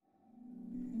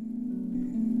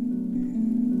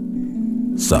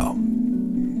So,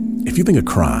 if you think a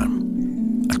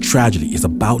crime, a tragedy is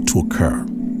about to occur,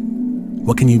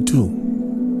 what can you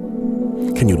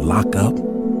do? Can you lock up,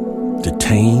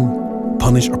 detain,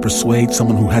 punish, or persuade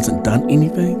someone who hasn't done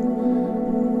anything?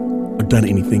 Or done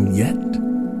anything yet?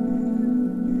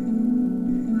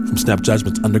 From Snap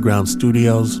Judgment's underground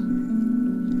studios,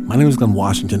 my name is Glenn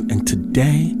Washington, and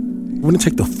today we're going to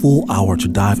take the full hour to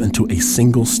dive into a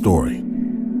single story.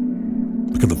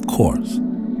 Because of course,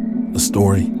 a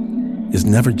story is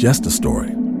never just a story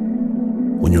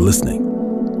when you're listening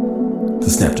to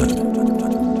Snap Judgment.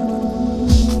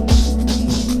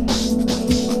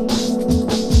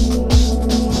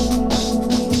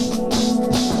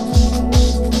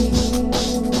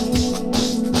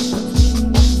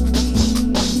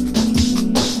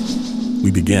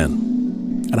 We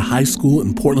begin at a high school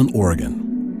in Portland,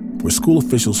 Oregon, where school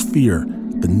officials fear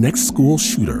the next school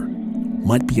shooter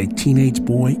might be a teenage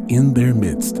boy in their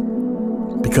midst.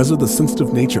 Because of the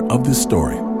sensitive nature of this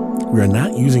story, we are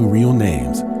not using real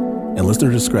names, and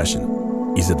listener discretion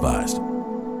is advised.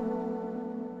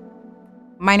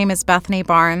 My name is Bethany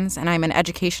Barnes, and I'm an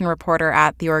education reporter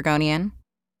at the Oregonian.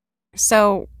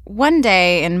 So one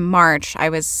day in March, I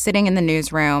was sitting in the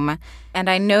newsroom, and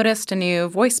I noticed a new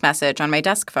voice message on my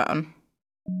desk phone.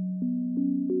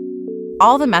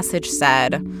 All the message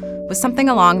said was something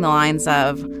along the lines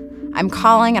of, "I'm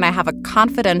calling and I have a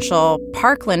confidential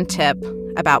Parkland tip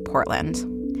about Portland."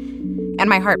 And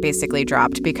my heart basically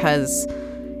dropped because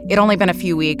it'd only been a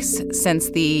few weeks since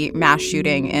the mass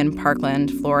shooting in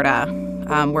Parkland, Florida,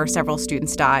 where several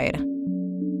students died.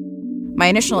 My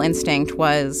initial instinct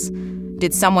was,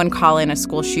 did someone call in a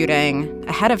school shooting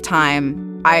ahead of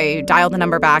time? I dialed the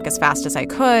number back as fast as I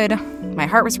could. My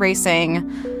heart was racing.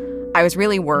 I was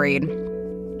really worried.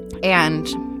 And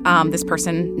this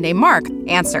person named Mark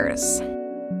answers.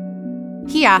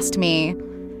 He asked me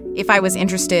if I was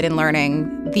interested in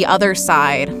learning the other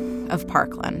side of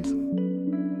Parkland.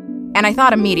 And I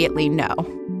thought immediately, no.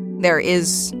 There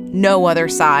is no other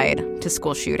side to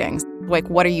school shootings. Like,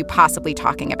 what are you possibly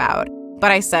talking about?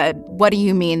 But I said, what do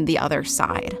you mean the other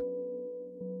side?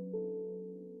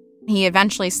 He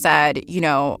eventually said,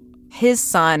 his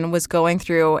son was going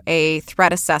through a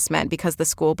threat assessment because the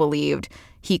school believed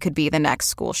he could be the next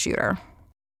school shooter.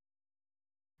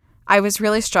 I was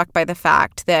really struck by the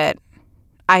fact that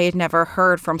I had never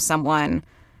heard from someone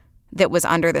that was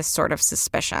under this sort of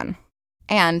suspicion.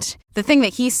 And the thing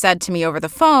that he said to me over the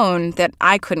phone that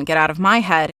I couldn't get out of my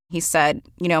head, he said,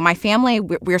 my family,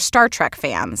 we're Star Trek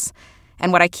fans.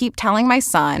 And what I keep telling my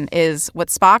son is what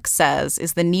Spock says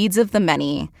is the needs of the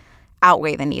many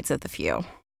outweigh the needs of the few.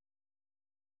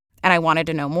 And I wanted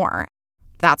to know more.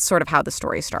 That's sort of how the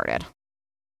story started.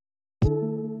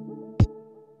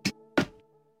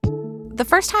 The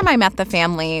first time I met the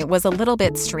family was a little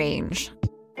bit strange.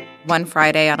 One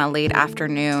Friday on a late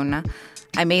afternoon,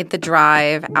 I made the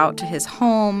drive out to his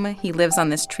home. He lives on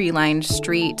this tree-lined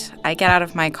street. I get out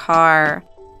of my car.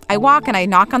 I walk and I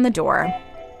knock on the door,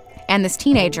 and this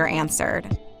teenager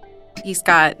answered. He's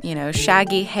got,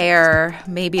 shaggy hair,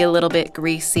 maybe a little bit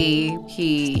greasy.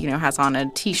 He, has on a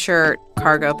T-shirt,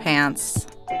 cargo pants.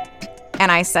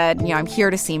 And I said, I'm here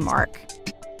to see Mark.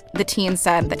 The teen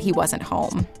said that he wasn't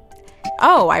home.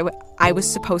 Oh, I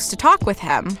was supposed to talk with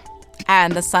him.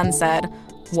 And the son said,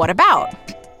 what about?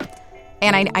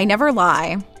 And I never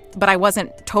lie, but I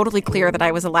wasn't totally clear that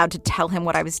I was allowed to tell him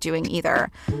what I was doing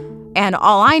either. And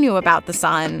all I knew about the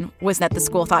son was that the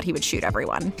school thought he would shoot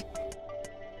everyone.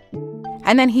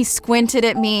 And then he squinted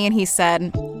at me and he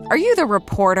said, are you the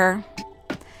reporter?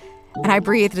 And I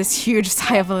breathed this huge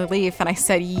sigh of relief and I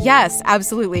said, yes,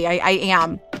 absolutely, I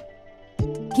am.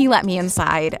 He let me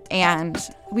inside and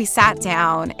we sat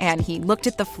down and he looked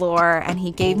at the floor and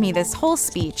he gave me this whole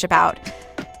speech about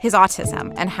his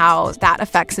autism and how that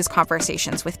affects his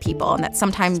conversations with people and that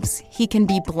sometimes he can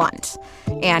be blunt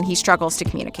and he struggles to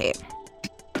communicate.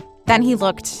 Then he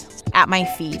looked at my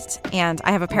feet, and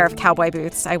I have a pair of cowboy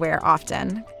boots I wear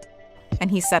often.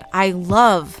 And he said, I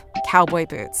love cowboy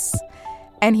boots.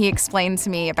 And he explained to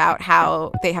me about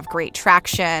how they have great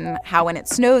traction, how when it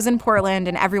snows in Portland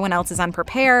and everyone else is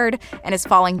unprepared and is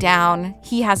falling down,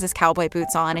 he has his cowboy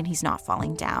boots on and he's not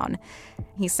falling down.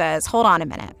 He says, hold on a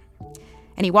minute.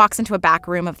 And he walks into a back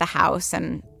room of the house,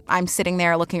 and I'm sitting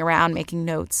there looking around, making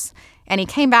notes. And he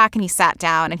came back and he sat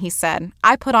down and he said,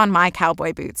 I put on my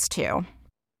cowboy boots too.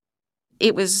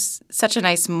 It was such a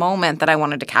nice moment that I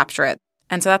wanted to capture it.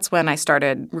 And so that's when I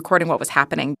started recording what was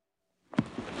happening.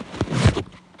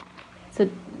 So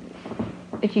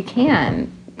if you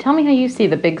can, tell me how you see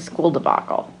the big school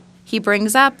debacle. He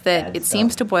brings up that it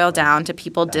seems to boil down to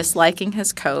people disliking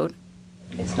his coat.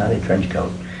 It's not a trench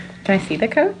coat. Can I see the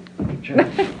coat? Sure.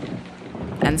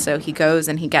 And so he goes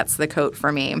and he gets the coat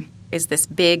for me. It's this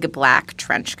big black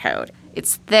trench coat.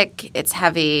 It's thick, it's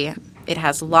heavy, it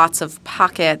has lots of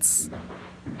pockets.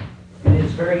 And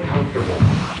it's very comfortable.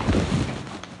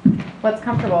 What's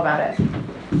comfortable about it?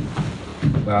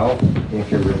 Well,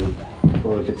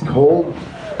 if it's cold,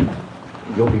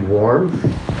 you'll be warm.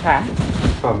 Okay.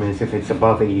 Problem is, if it's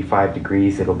above 85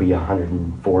 degrees, it'll be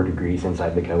 104 degrees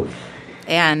inside the coat.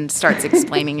 And starts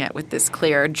explaining it with this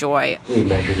clear joy. We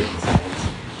measured it in science.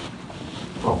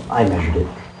 Oh, I measured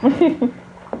it.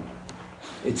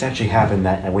 It's actually happened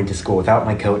that I went to school without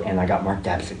my coat and I got marked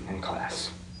absent in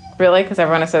class. Really? Because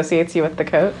everyone associates you with the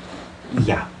coat?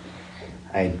 Yeah.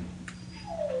 I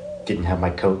didn't have my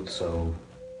coat, so...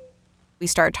 We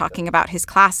started talking about his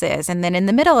classes, and then in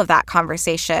the middle of that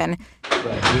conversation,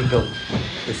 we built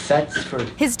the sets for...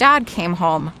 his dad came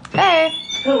home. Hey!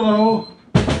 Hello.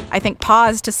 I think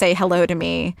paused to say hello to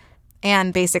me,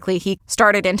 and basically he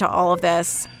started into all of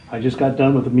this. I just got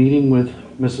done with a meeting with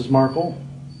Mrs. Markle,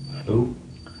 Who?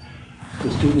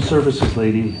 the student services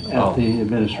lady at the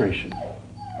administration.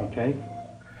 Okay?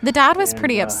 The dad was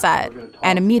pretty And, upset we're gonna talk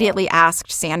and immediately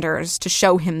asked Sanders to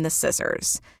show him the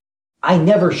scissors. I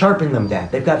never sharpen them,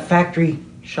 Dad. They've got factory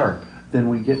sharp. Then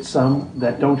we get some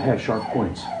that don't have sharp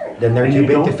points. Then they're And too you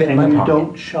big to don't- fit in my and you pocket.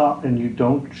 don't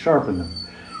sharpen them.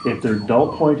 If they're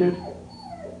dull pointed,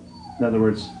 in other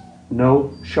words,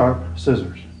 no sharp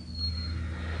scissors.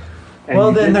 And Well,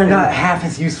 you then get they're them- not half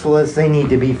as useful as they need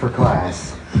to be for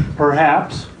class.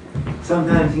 Perhaps.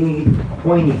 Sometimes you need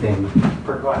pointy things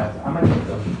for class. I'm gonna get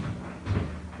them.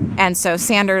 And so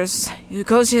Sanders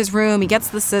goes to his room, he gets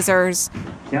the scissors,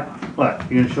 Yeah.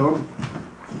 What? You gonna show them?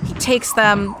 he takes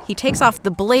them, he takes off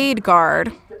the blade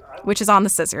guard, which is on the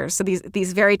scissors. So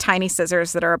these very tiny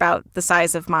scissors that are about the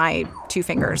size of my 2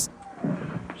 fingers.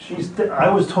 I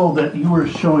was told that you were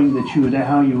showing that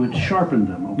how you would sharpen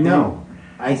them. Okay? No,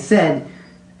 I said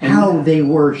how they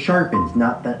were sharpened,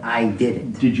 not that I did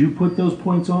it. Did you put those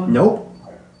points on? Nope.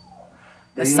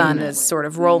 The son is sort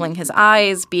of rolling his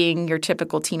eyes, being your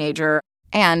typical teenager.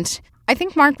 And I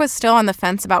think Mark was still on the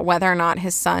fence about whether or not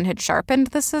his son had sharpened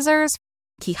the scissors.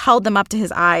 He held them up to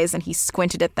his eyes and he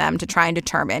squinted at them to try and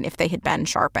determine if they had been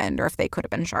sharpened or if they could have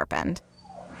been sharpened.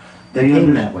 They're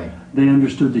hidden that way. They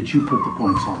understood that you put the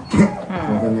points on.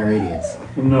 Well, then they're idiots.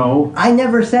 No. I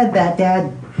never said that,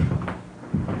 Dad.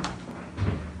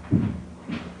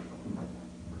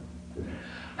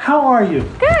 How are you?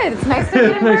 Good. It's nice to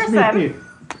meet in Nice to person. meet you.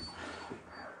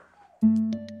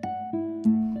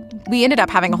 We ended up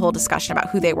having a whole discussion about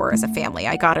who they were as a family.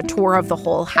 I got a tour of the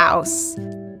whole house.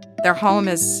 Their home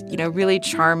is, really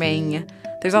charming.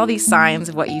 There's all these signs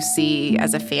of what you see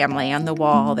as a family on the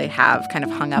wall. They have kind of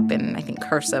hung up in, I think,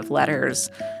 cursive letters.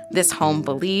 This home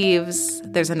believes.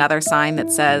 There's another sign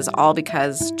that says, all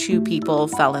because 2 people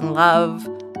fell in love.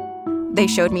 They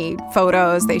showed me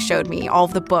photos. They showed me all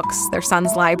of the books, their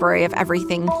son's library of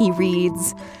everything he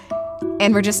reads.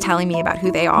 And were just telling me about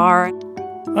who they are.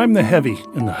 I'm the heavy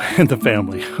in the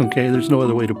family, okay? There's no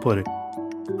other way to put it.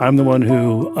 I'm the one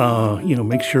who,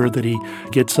 makes sure that he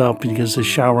gets up, he gets his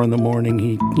shower in the morning,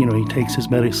 he takes his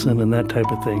medicine and that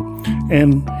type of thing.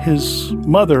 And his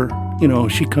mother,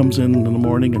 she comes in the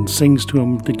morning and sings to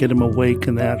him to get him awake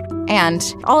and that.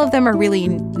 And all of them are really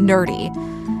nerdy.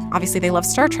 Obviously, they love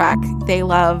Star Trek. They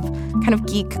love kind of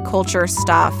geek culture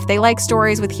stuff. They like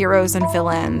stories with heroes and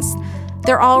villains.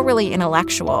 They're all really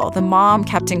intellectual. The mom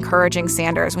kept encouraging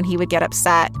Sanders when he would get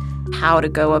upset how to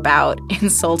go about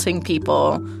insulting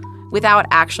people without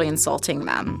actually insulting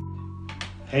them.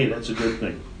 Hey, that's a good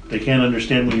thing. They can't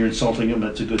understand when you're insulting them,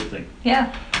 that's a good thing.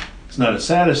 Yeah. It's not as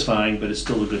satisfying, but it's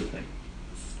still a good thing.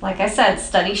 Like I said,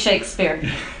 study Shakespeare.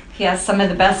 He has some of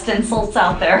the best insults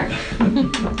out there.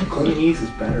 Clintonese is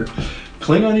better.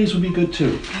 Klingonese would be good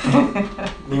too.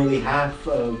 Nearly half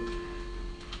of...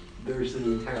 There's the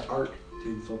entire arc to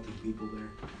insulting people there.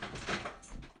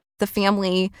 The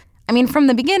family, from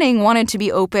the beginning, wanted to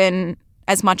be open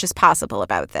as much as possible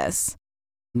about this.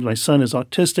 My son is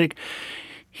autistic.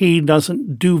 He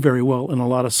doesn't do very well in a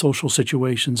lot of social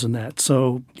situations and that.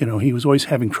 So, he was always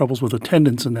having troubles with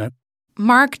attendance and that.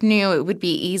 Mark knew it would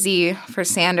be easy for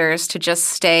Sanders to just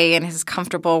stay in his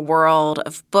comfortable world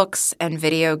of books and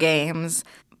video games,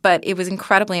 but it was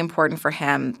incredibly important for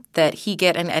him that he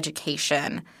get an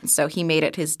education. So he made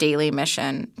it his daily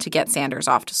mission to get Sanders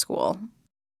off to school.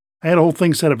 I had a whole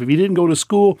thing set up. If he didn't go to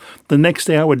school, the next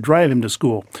day I would drive him to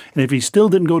school. And if he still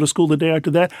didn't go to school the day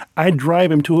after that, I'd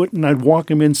drive him to it and I'd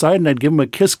walk him inside and I'd give him a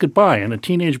kiss goodbye. And a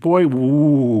teenage boy,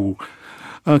 ooh.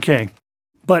 Okay.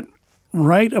 But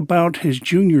right about his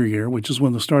junior year, which is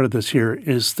when the start of this here,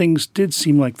 is things did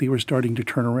seem like they were starting to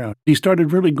turn around. He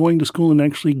started really going to school and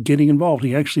actually getting involved.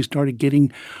 He actually started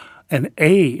getting an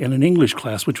A in an English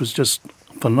class, which was just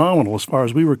phenomenal as far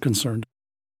as we were concerned.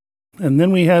 And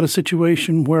then we had a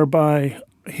situation whereby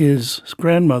his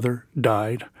grandmother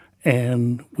died,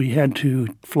 and we had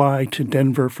to fly to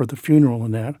Denver for the funeral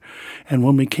and that. And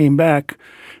when we came back,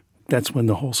 that's when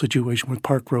the whole situation with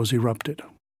Park Rose erupted.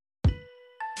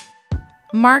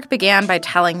 Mark began by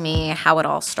telling me how it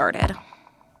all started.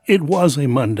 It was a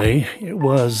Monday. It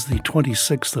was the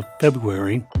 26th of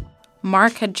February.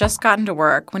 Mark had just gotten to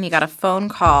work when he got a phone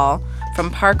call from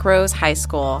Park Rose High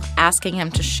School asking him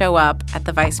to show up at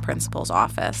the vice principal's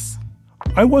office.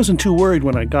 I wasn't too worried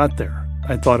when I got there.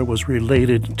 I thought it was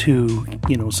related to,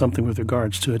 something with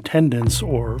regards to attendance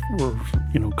or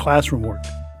classroom work.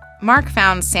 Mark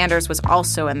found Sanders was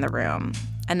also in the room,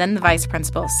 and then the vice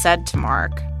principal said to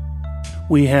Mark,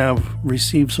 "We have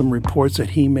received some reports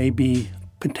that he may be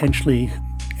potentially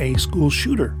a school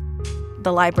shooter."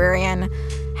 The librarian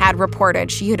had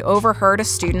reported she had overheard a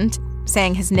student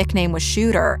saying his nickname was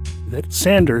Shooter. That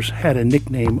Sanders had a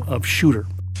nickname of Shooter.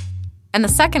 And the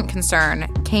second concern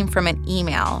came from an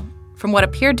email from what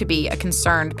appeared to be a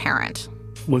concerned parent.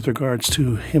 With regards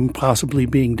to him possibly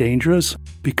being dangerous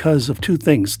because of two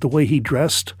things, the way he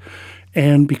dressed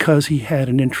and because he had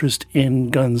an interest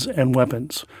in guns and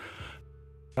weapons.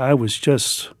 I was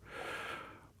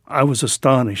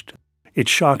astonished. It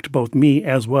shocked both me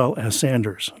as well as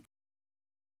Sanders.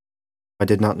 I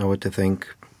did not know what to think.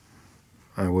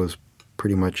 I was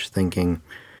pretty much thinking,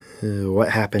 what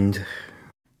happened?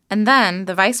 And then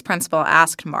the vice principal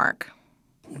asked Mark,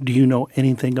 "Do you know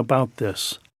anything about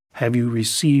this? Have you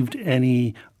received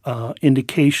any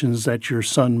indications that your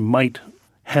son might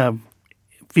have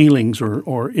feelings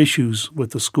or issues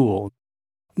with the school?"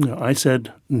 I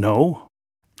said no.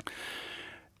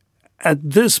 At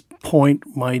this point,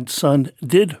 my son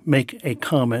did make a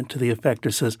comment to the effect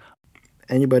that says,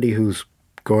 "Anybody who's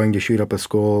going to shoot up a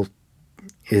school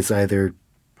is either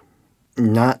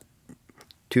not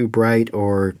too bright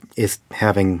or is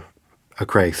having a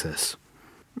crisis."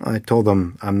 I told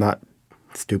them I'm not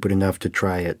stupid enough to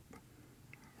try it,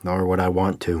 nor would I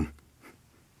want to.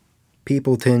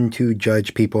 People tend to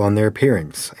judge people on their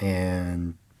appearance,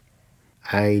 and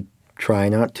I try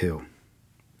not to.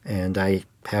 And I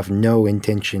have no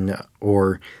intention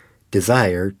or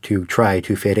desire to try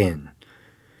to fit in.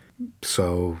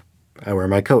 So I wear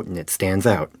my coat and it stands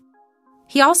out.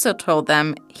 He also told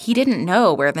them he didn't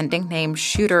know where the nickname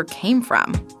Shooter came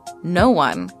from. No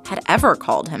one had ever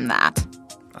called him that.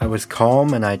 I was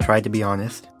calm and I tried to be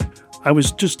honest. I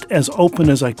was just as open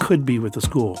as I could be with the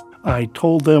school. I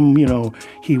told them,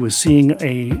 he was seeing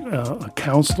a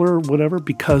counselor, whatever,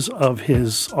 because of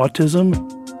his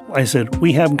autism. I said,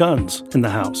 "We have guns in the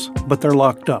house, but they're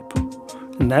locked up."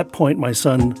 At that point, my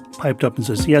son piped up and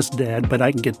says, "Yes, Dad, but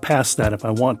I can get past that if I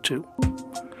want to."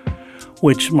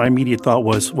 Which my immediate thought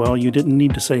was, well, you didn't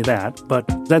need to say that, but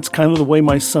that's kind of the way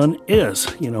my son is.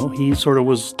 He sort of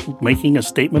was making a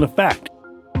statement of fact.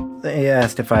 They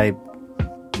asked if I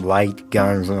liked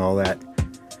guns and all that.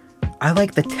 I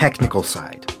like the technical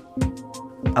side.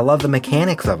 I love the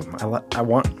mechanics of them.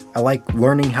 I like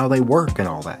learning how they work and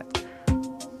all that.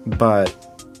 But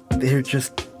they're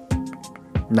just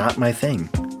not my thing.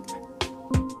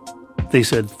 They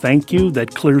said, "Thank you,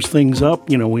 that clears things up.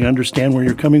 We understand where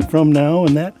you're coming from now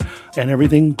and that," and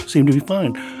everything seemed to be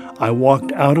fine. I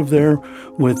walked out of there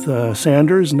with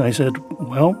Sanders and I said,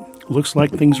 "Well, looks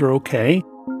like things are okay."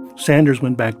 Sanders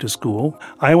went back to school.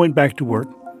 I went back to work.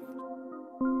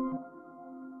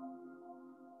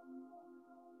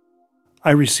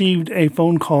 I received a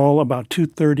phone call about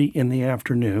 2:30 in the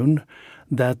afternoon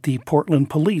that the Portland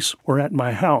police were at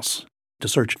my house to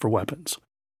search for weapons.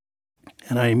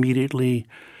 And I immediately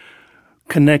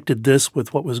connected this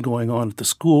with what was going on at the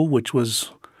school, which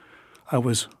was, I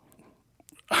was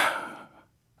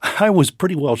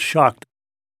pretty well shocked.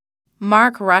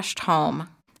 Mark rushed home,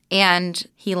 and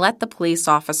he let the police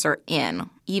officer in,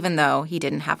 even though he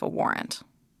didn't have a warrant.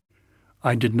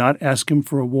 I did not ask him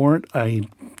for a warrant. I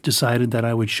decided that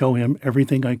I would show him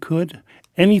everything I could.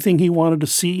 Anything he wanted to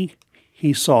see,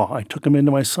 he saw. I took him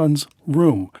into my son's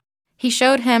room. He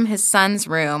showed him his son's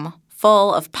room,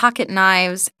 full of pocket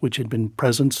knives, which had been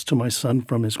presents to my son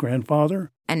from his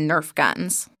grandfather, and Nerf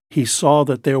guns. He saw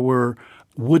that there were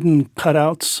wooden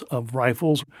cutouts of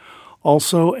rifles,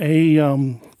 also a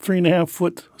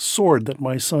 3.5-foot sword that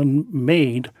my son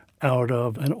made out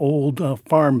of an old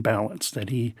farm balance that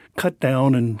he cut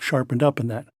down and sharpened up in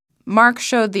that. Mark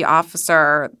showed the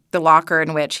officer the locker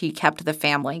in which he kept the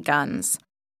family guns.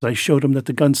 I showed him that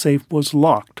the gun safe was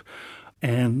locked,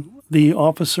 and the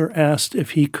officer asked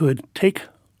if he could take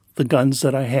the guns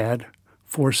that I had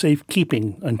for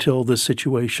safekeeping until this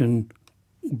situation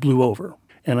blew over.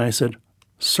 And I said,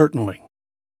 certainly.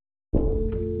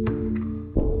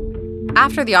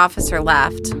 After the officer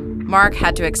left, Mark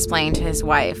had to explain to his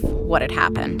wife what had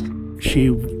happened. She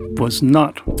was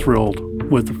not thrilled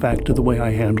with the fact of the way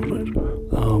I handled it.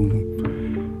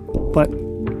 But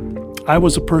I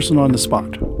was a person on the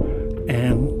spot,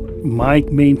 and my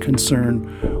main concern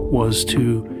was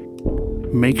to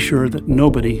make sure that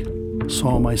nobody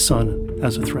saw my son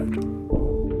as a threat.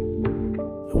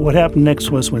 What happened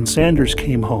next was when Sanders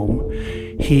came home,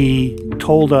 he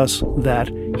told us that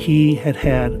he had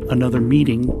had another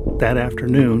meeting that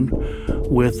afternoon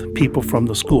with people from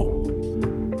the school.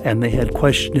 And they had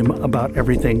questioned him about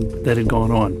everything that had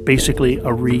gone on, basically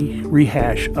a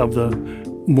rehash of the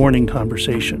morning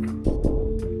conversation.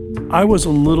 I was a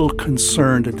little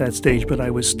concerned at that stage, but I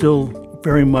was still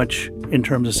very much in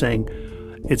terms of saying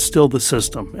it's still the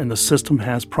system, and the system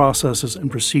has processes and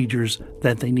procedures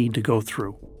that they need to go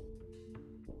through.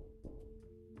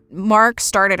 Mark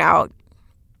started out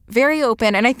very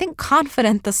open and I think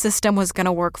confident the system was going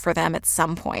to work for them at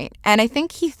some point. And I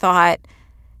think he thought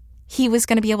he was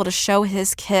going to be able to show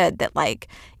his kid that, like,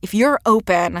 if you're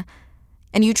open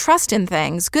and you trust in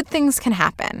things, good things can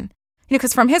happen. You know,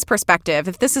 because from his perspective,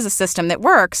 if this is a system that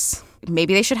works,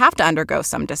 maybe they should have to undergo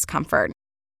some discomfort.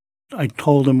 I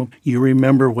told him, you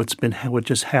remember what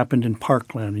just happened in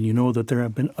Parkland, and you know that there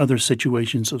have been other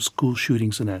situations of school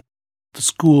shootings and that. The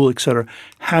school, et cetera,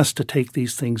 has to take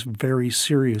these things very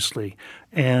seriously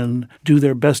and do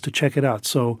their best to check it out.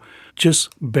 So just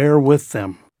bear with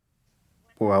them.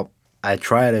 Well, I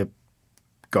try to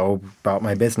go about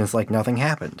my business like nothing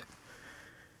happened.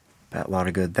 Bet a lot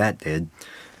of good that did.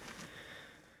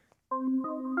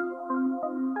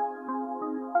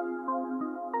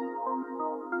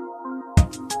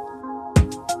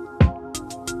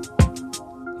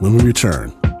 When we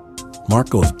return, Mark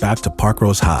goes back to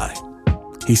Parkrose High.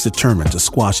 He's determined to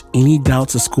squash any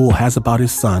doubts the school has about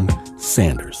his son,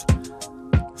 Sanders.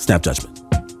 Snap Judgment.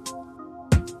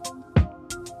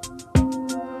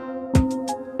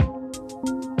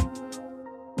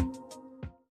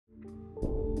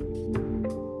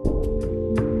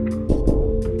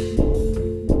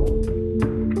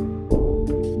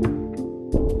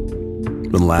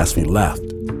 When last we left,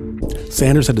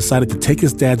 Sanders had decided to take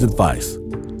his dad's advice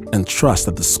and trust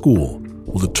that the school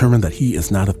will determine that he is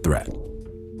not a threat.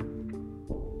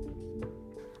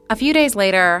 A few days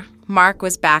later, Mark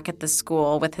was back at the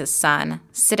school with his son,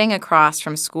 sitting across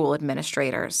from school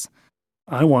administrators.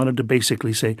 I wanted to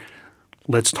basically say,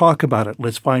 let's talk about it.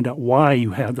 Let's find out why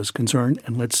you have this concern,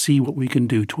 and let's see what we can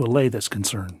do to allay this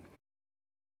concern.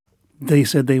 They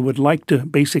said they would like to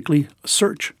basically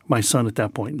search my son at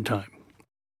that point in time.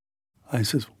 I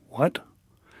said, what?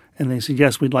 And they said,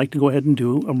 yes, we'd like to go ahead and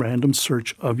do a random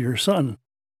search of your son.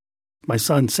 My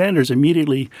son, Sanders,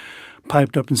 immediately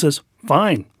piped up and says,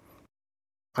 fine.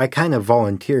 I kind of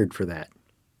volunteered for that,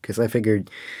 because I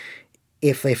figured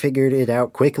if they figured it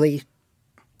out quickly,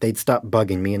 they'd stop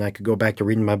bugging me and I could go back to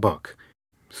reading my book.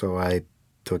 So I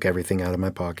took everything out of my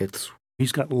pockets.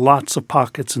 He's got lots of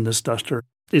pockets in this duster.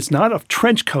 It's not a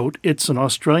trench coat, it's an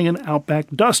Australian Outback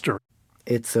duster.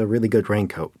 It's a really good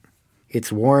raincoat.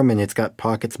 It's warm and it's got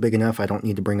pockets big enough I don't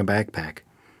need to bring a backpack.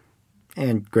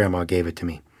 And Grandma gave it to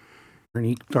me. And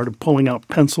he started pulling out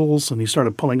pencils and he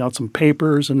started pulling out some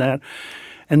papers and that.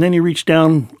 And then he reached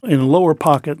down in a lower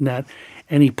pocket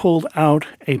and he pulled out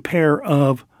a pair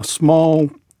of small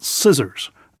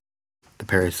scissors. The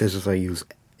pair of scissors I use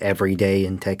every day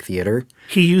in tech theater.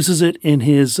 He uses it in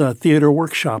his theater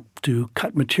workshop to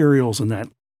cut materials and that.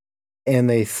 And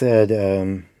they said,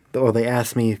 they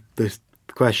asked me this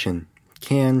question,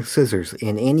 can scissors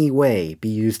in any way be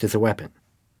used as a weapon?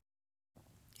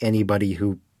 Anybody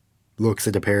who looks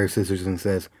at a pair of scissors and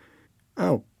says,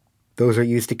 oh, those are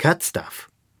used to cut stuff,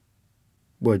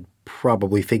 would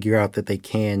probably figure out that they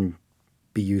can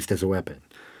be used as a weapon.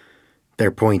 They're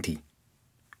pointy.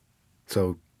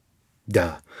 So,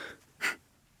 duh.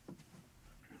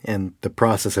 And the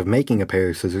process of making a pair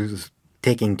of scissors is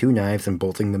taking two knives and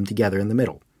bolting them together in the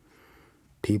middle.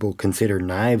 People consider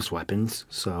knives weapons,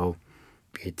 so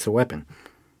it's a weapon.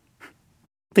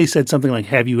 They said something like,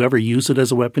 have you ever used it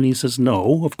as a weapon? He says,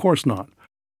 no, of course not.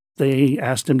 They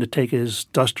asked him to take his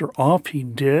duster off. He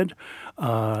did.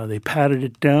 They patted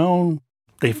it down.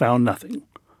 They found nothing.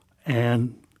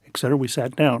 And, et cetera, we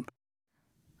sat down.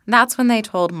 That's when they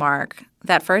told Mark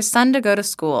that for his son to go to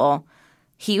school,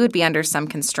 he would be under some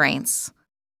constraints.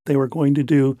 They were going to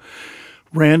do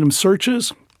random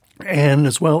searches, And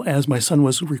as well as my son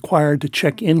was required to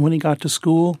check in when he got to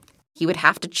school. He would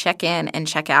have to check in and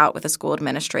check out with a school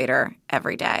administrator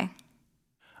every day.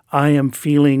 I am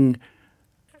feeling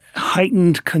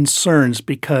heightened concerns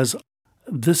because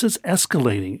this is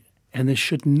escalating, and this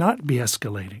should not be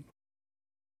escalating.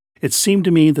 It seemed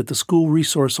to me that the school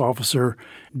resource officer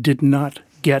did not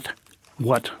get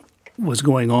what was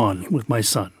going on with my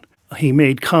son. He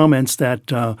made comments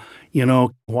that,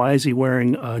 why is he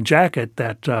wearing a jacket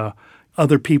that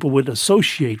other people would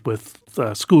associate with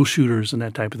school shooters and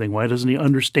that type of thing? Why doesn't he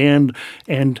understand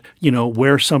and,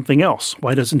 wear something else?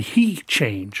 Why doesn't he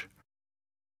change?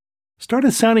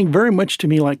 Started sounding very much to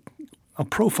me like a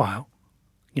profile,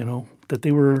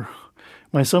 that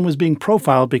my son was being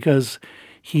profiled because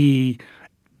he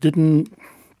didn't,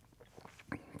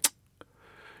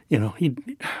 I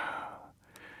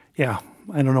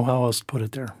don't know how else to put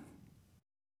it there.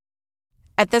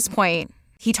 At this point,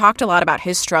 he talked a lot about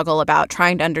his struggle about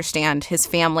trying to understand his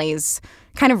family's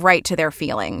kind of right to their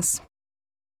feelings.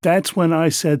 That's when I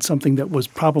said something that was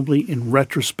probably, in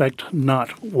retrospect,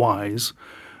 not wise.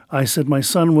 I said my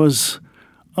son was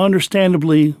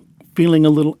understandably feeling a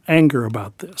little anger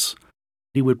about this.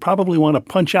 He would probably want to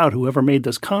punch out whoever made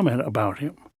this comment about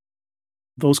him.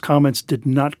 Those comments did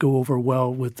not go over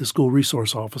well with the school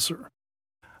resource officer.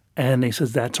 And they said,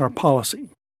 that's our policy.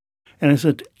 And I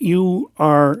said, you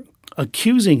are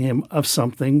accusing him of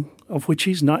something of which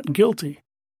he's not guilty.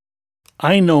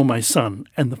 I know my son,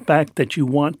 and the fact that you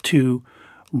want to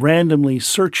randomly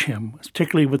search him,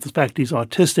 particularly with the fact he's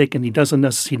autistic and he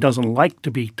doesn't like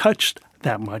to be touched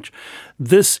that much,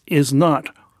 this is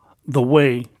not the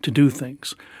way to do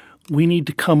things. We need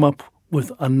to come up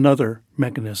with another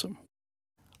mechanism.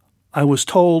 I was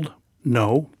told,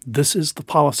 no, this is the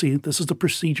policy, this is the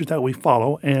procedure that we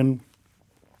follow, and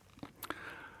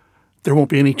there won't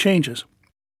be any changes.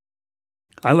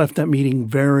 I left that meeting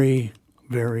very,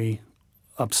 very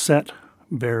upset,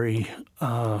 very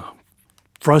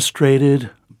frustrated,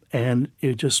 and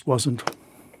it just wasn't,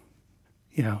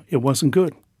 it wasn't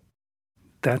good.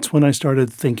 That's when I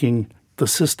started thinking the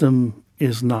system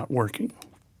is not working.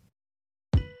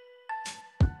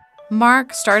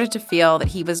 Mark started to feel that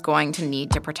he was going to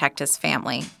need to protect his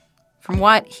family. From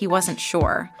what, he wasn't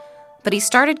sure, but he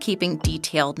started keeping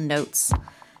detailed notes.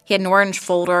 He had an orange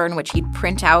folder in which he'd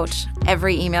print out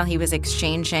every email he was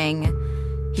exchanging.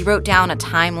 He wrote down a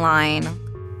timeline.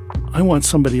 I want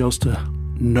somebody else to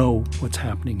know what's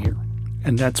happening here.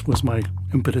 And that was my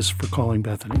impetus for calling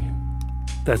Bethany.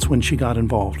 That's when she got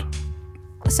involved.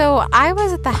 So I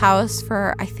was at the house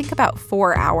for, I think, about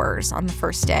 4 hours on the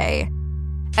first day.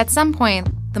 At some point,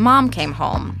 the mom came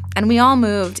home, and we all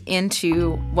moved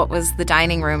into what was the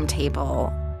dining room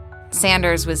table.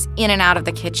 Sanders was in and out of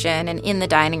the kitchen and in the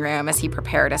dining room as he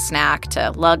prepared a snack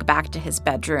to lug back to his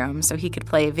bedroom so he could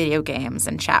play video games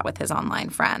and chat with his online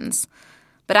friends.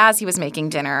 But as he was making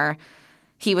dinner,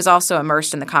 he was also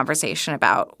immersed in the conversation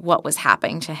about what was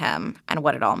happening to him and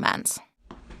what it all meant.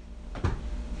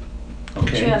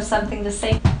 Okay. Do you have something to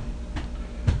say?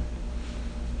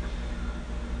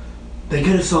 They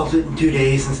could have solved it in 2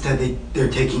 days. Instead, they're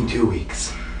taking 2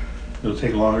 weeks. It'll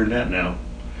take longer than that now.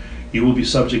 You will be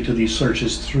subject to these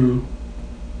searches through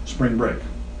spring break.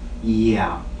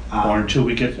 Yeah. Or until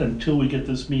we get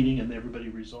this meeting and everybody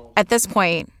resolves. At this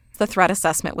point, the threat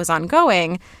assessment was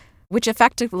ongoing, which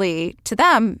effectively to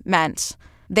them meant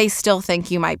they still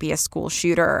think you might be a school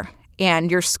shooter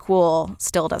and your school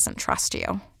still doesn't trust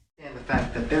you. And the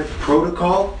fact that their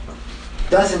protocol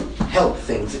doesn't help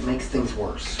things, it makes things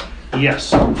worse.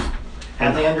 Yes.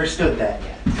 Have they understood that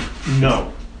yet?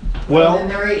 No. Well, then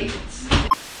they're idiots.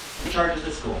 In charge of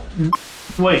the school.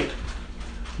 Wait.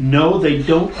 No, they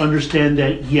don't understand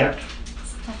that yet.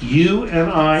 You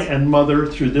and I and Mother,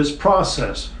 through this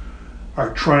process,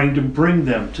 are trying to bring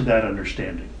them to that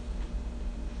understanding.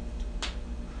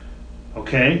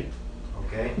 Okay?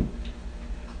 Okay.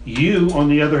 You, on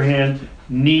the other hand,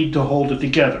 need to hold it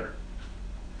together.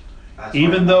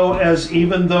 Even though,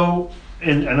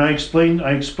 and I explained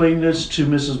this to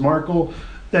Mrs. Markle,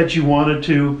 that you wanted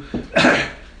to,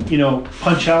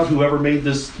 punch out whoever made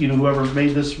this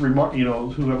remark,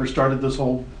 whoever started this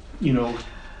whole, thing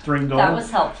going. That was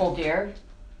helpful, dear.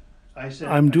 I said,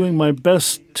 I'm doing my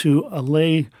best to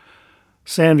allay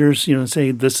Sanders,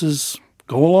 say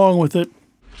go along with it.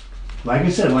 Like I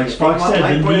said, like Spock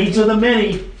said, the needs of the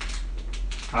many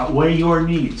outweigh your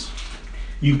needs.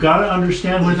 You've got to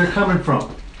understand where they're coming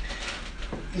from.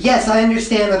 Yes, I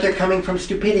understand that they're coming from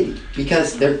stupidity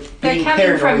because they're being coming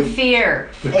paranoid. from fear.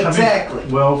 Exactly.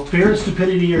 Well, fear and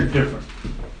stupidity are different.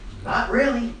 Not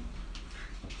really.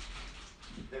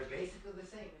 They're basically the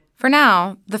same. For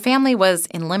now, the family was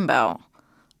in limbo.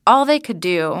 All they could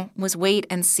do was wait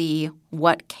and see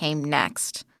what came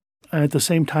next. At the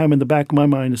same time, in the back of my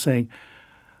mind is saying,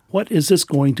 what is this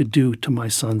going to do to my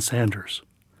son Sanders?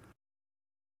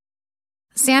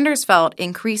 Sanders felt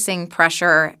increasing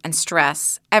pressure and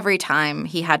stress every time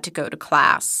he had to go to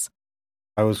class.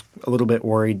 I was a little bit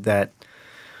worried that,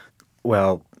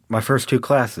 well, my first two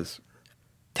classes,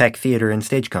 tech theater and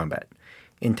stage combat.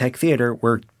 In tech theater,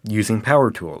 we're using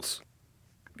power tools.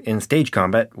 In stage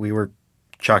combat, we were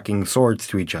chucking swords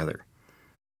to each other.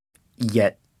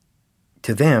 Yet,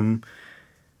 to them,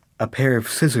 a pair of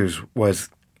scissors was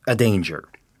a danger.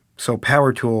 So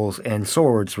power tools and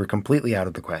swords were completely out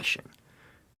of the question.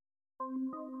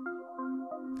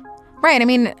 Right. I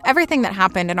mean, everything that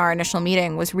happened in our initial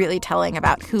meeting was really telling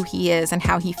about who he is and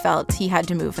how he felt he had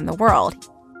to move in the world.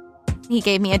 He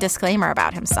gave me a disclaimer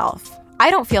about himself. I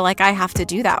don't feel like I have to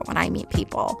do that when I meet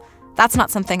people. That's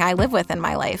not something I live with in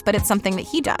my life, but it's something that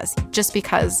he does just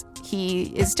because he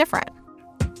is different.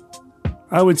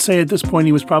 I would say at this point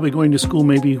he was probably going to school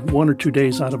maybe 1 or 2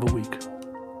 days out of a week.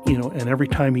 And every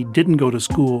time he didn't go to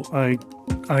school, I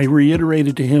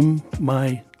reiterated to him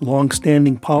my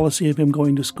long-standing policy of him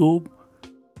going to school.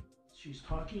 She's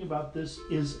talking about this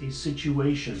is a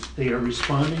situation. They are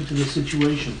responding to the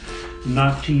situation,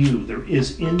 not to you. There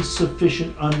is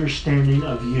insufficient understanding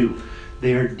of you.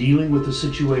 They are dealing with the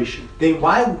situation. Then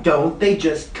why don't they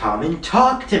just come and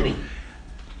talk to me?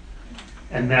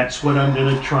 And that's what I'm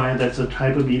going to try. That's the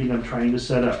type of meeting I'm trying to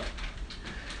set up.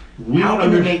 How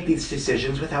can they make these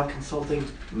decisions without consulting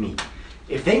me?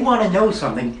 If they want to know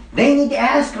something, they need to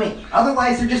ask me.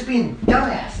 Otherwise, they're just being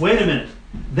dumbasses. Wait a minute.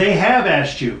 They have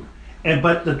asked you.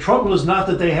 But the trouble is not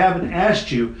that they haven't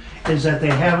asked you, is that they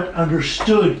haven't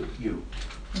understood you.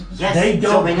 Yes, they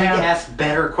don't so they need to ask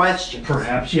better questions.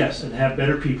 Perhaps, yes, and have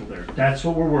better people there. That's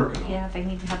what we're working on. Yeah, they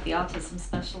need to have the autism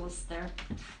specialist there.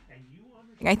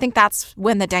 I think that's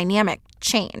when the dynamic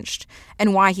changed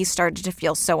and why he started to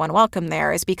feel so unwelcome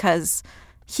there is because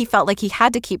he felt like he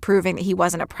had to keep proving that he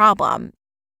wasn't a problem.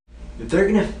 If they're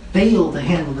going to fail to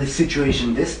handle this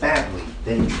situation this badly,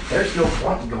 then there's no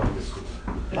point in going to school.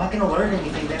 They're not going to learn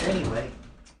anything there anyway.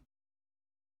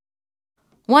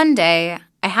 One day,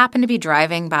 I happened to be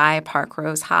driving by Park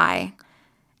Rose High,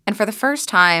 and for the first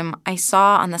time, I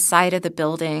saw on the side of the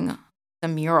building a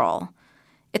mural.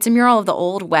 It's a mural of the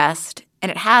Old West,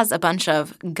 and it has a bunch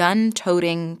of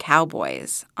gun-toting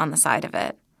cowboys on the side of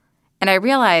it. And I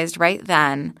realized right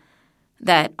then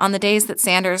that on the days that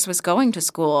Sanders was going to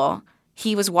school,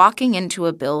 he was walking into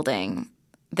a building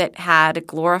that had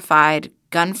glorified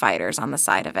gunfighters on the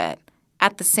side of it,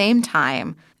 at the same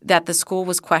time that the school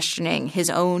was questioning his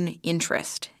own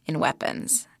interest in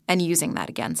weapons and using that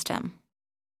against him.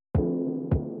 I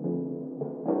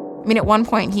mean, at one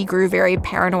point, he grew very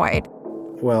paranoid.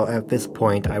 Well, at this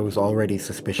point, I was already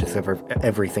suspicious of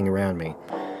everything around me.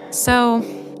 So,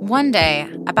 one day,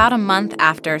 about a month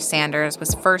after Sanders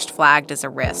was first flagged as a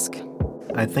risk,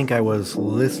 I think I was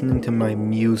listening to my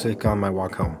music on my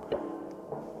walk home.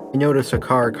 I noticed a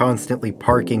car constantly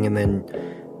parking and then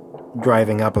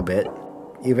driving up a bit.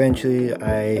 Eventually,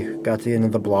 I got to the end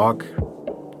of the block,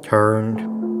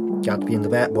 turned, got to the end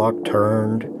of that block,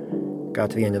 turned, got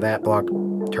to the end of that block,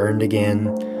 turned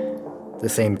again. The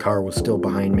same car was still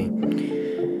behind me.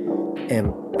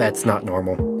 And that's not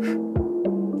normal.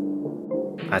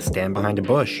 I stand behind a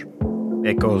bush.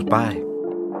 It goes by.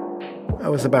 I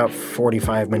was about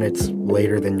 45 minutes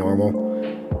later than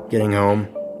normal, getting home.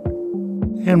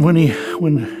 And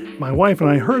when my wife and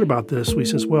I heard about this, we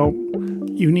says, well,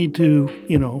 you need to,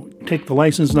 take the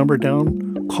license number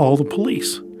down, call the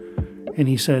police. And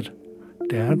he said,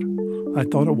 Dad, I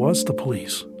thought it was the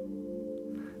police.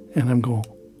 And I'm going,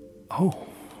 oh.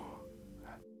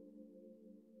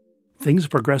 Things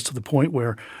have progressed to the point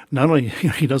where not only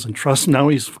he doesn't trust, now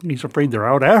he's afraid they're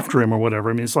out after him or whatever.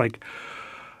 I mean, it's like...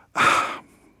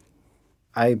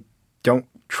 I don't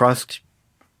trust...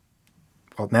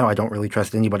 Well, now I don't really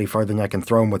trust anybody farther than I can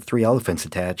throw him with 3 elephants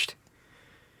attached,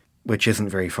 which isn't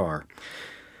very far.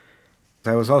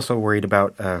 I was also worried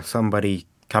about somebody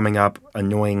coming up,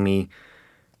 annoying me,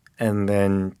 and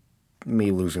then me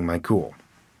losing my cool,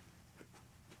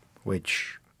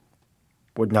 which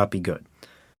would not be good.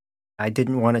 I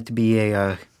didn't want it to be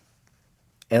a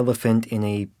elephant in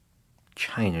a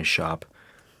china shop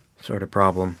sort of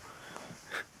problem.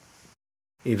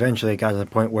 Eventually it got to the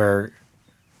point where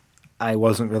I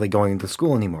wasn't really going to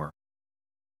school anymore.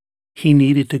 He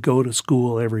needed to go to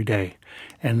school every day,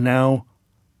 and now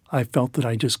I felt that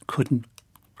I just couldn't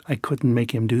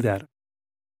make him do that.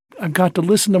 I've got to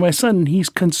listen to my son, and he's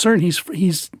concerned.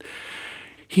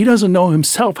 He doesn't know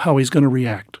himself how he's going to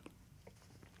react.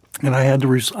 And I had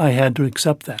to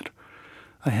accept that.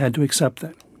 I had to accept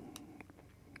that.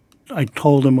 I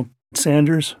told him,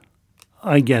 Sanders,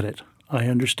 I get it. I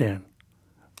understand.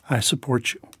 I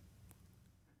support you.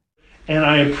 And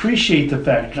I appreciate the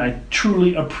fact, I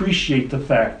truly appreciate the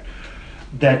fact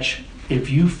that if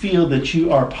you feel that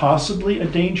you are possibly a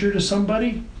danger to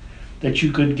somebody, that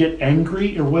you could get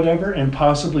angry or whatever and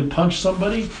possibly punch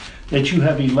somebody, that you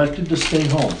have elected to stay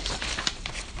home.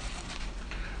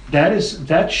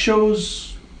 That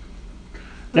shows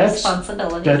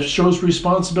responsibility. That shows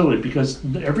responsibility, because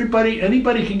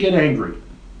anybody can get angry.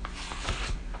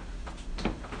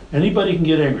 Anybody can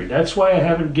get angry. That's why I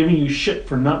haven't given you shit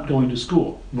for not going to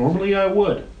school. Normally I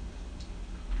would.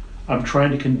 I'm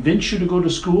trying to convince you to go to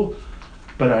school,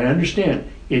 but I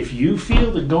understand. If you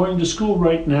feel that going to school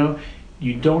right now,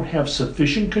 you don't have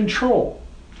sufficient control,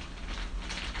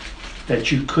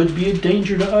 that you could be a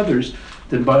danger to others,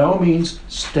 then by all means,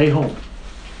 stay home.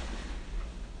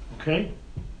 Okay?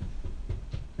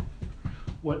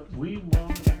 What we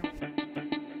want...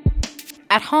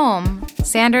 At home,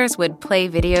 Sanders would play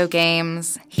video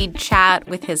games, he'd chat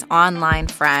with his online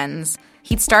friends,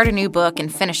 he'd start a new book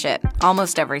and finish it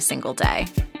almost every single day.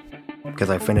 Because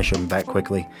I finish them that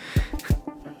quickly.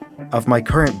 Of my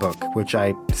current book, which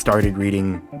I started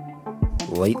reading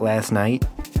late last night,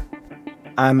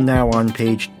 I'm now on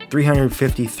page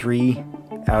 353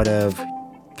 out of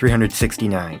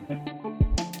 369.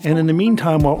 And in the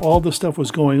meantime, while all this stuff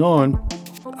was going on,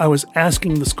 I was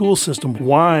asking the school system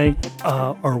why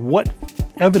or what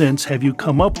evidence have you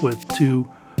come up with to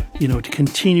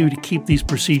continue to keep these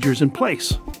procedures in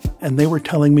place? And they were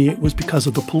telling me it was because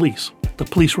of the police. The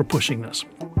police were pushing this.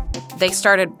 They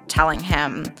started telling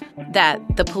him that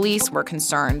the police were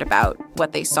concerned about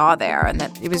what they saw there, and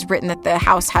that it was written that the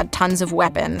house had tons of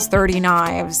weapons, 30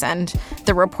 knives, and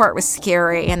the report was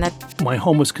scary, and that my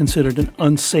home was considered an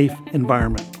unsafe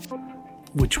environment,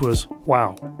 which was,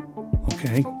 wow.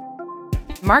 Okay.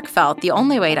 Mark felt the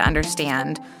only way to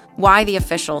understand why the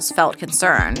officials felt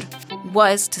concerned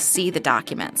was to see the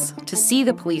documents, to see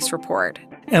the police report.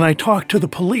 And I talked to the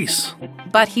police.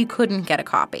 But he couldn't get a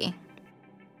copy.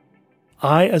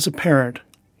 I, as a parent,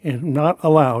 am not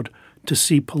allowed to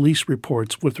see police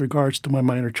reports with regards to my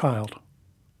minor child.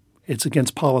 It's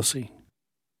against policy.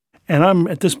 And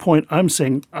at this point, I'm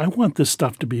saying, I want this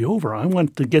stuff to be over. I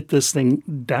want to get this thing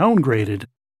downgraded.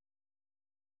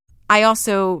 I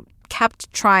also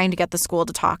kept trying to get the school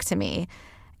to talk to me.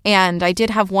 And I did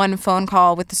have one phone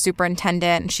call with the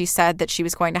superintendent, and she said that she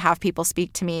was going to have people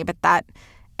speak to me, but that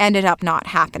ended up not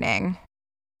happening.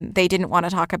 They didn't want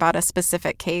to talk about a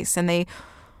specific case, and they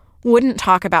wouldn't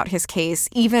talk about his case,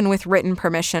 even with written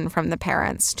permission from the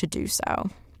parents to do so.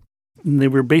 And they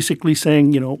were basically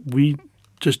saying, we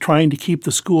just trying to keep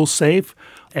the school safe,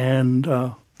 and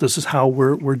this is how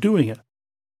we're doing it.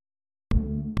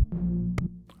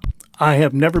 I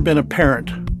have never been a parent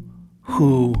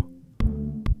who,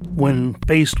 when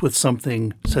faced with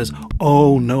something, says,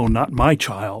 oh, no, not my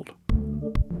child.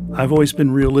 I've always been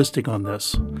realistic on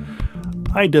this.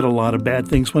 I did a lot of bad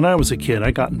things when I was a kid. I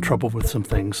got in trouble with some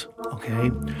things, okay?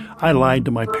 I lied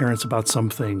to my parents about some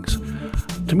things.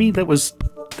 To me,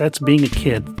 that's being a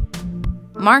kid.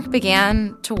 Mark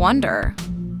began to wonder,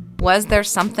 was there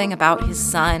something about his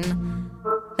son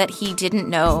that he didn't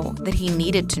know, that he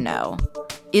needed to know?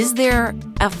 Is there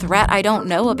a threat I don't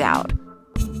know about?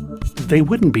 They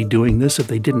wouldn't be doing this if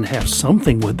they didn't have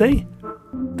something, would they?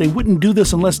 They wouldn't do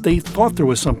this unless they thought there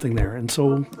was something there. And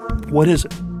so, what is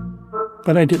it?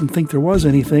 But I didn't think there was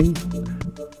anything,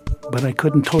 but I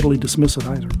couldn't totally dismiss it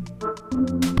either.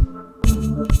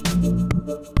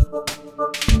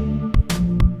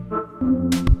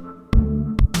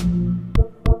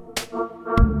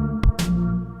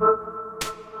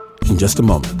 In just a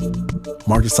moment,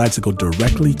 Mark decides to go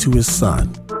directly to his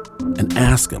son and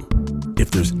ask him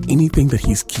if there's anything that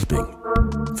he's keeping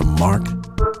from Mark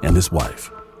and his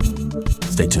wife.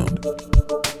 Stay tuned.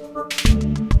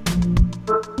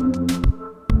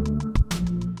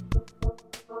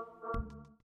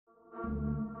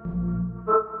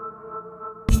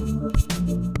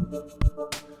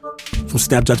 From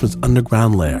Snap Judgment's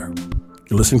underground lair,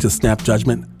 you're listening to Snap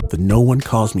Judgment, the No One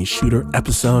Calls Me Shooter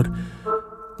episode.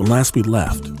 When last we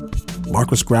left, Mark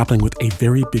was grappling with a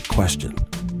very big question.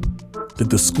 Did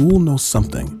the school know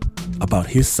something about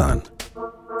his son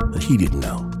that he didn't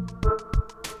know?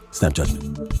 Snap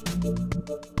Judgment.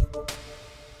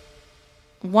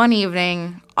 One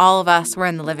evening, all of us were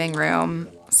in the living room.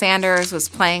 Sanders was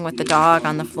playing with the dog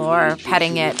on the floor,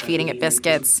 petting it, feeding it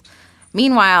biscuits.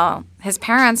 Meanwhile, his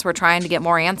parents were trying to get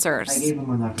more answers.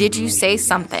 Did you say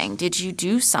something? Did you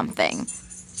do something?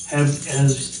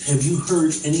 Have you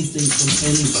heard anything from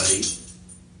anybody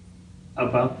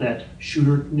about that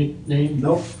shooter nickname?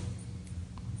 Nope.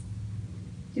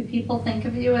 Do people think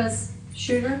of you as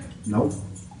shooter? Nope.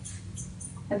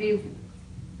 Have you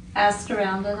asked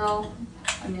around at all?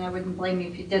 I mean, I wouldn't blame you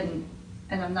if you didn't,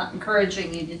 and I'm not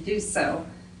encouraging you to do so,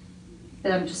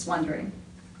 but I'm just wondering.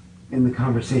 In the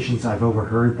conversations I've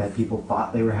overheard that people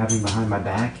thought they were having behind my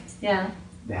back, Yeah.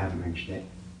 they haven't mentioned it.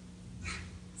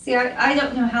 See, I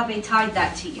don't know how they tied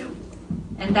that to you,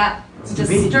 and that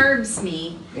Stupidity. disturbs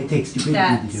me. It takes stupidity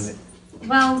That- to do it.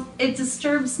 Well, it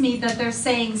disturbs me that they're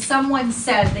saying someone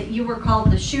said that you were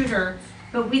called the shooter,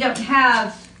 but we don't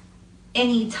have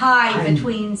any tie I'm-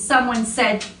 between someone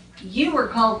said you were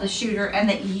called the shooter and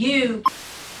that you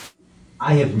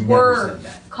I have never were said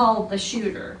that. called the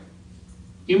shooter.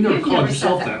 You've never You've called never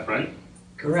yourself said that, right?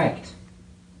 Correct.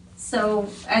 So,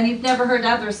 and you've never heard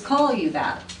others call you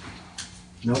that.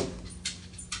 Nope.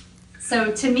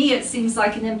 So to me, it seems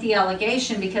like an empty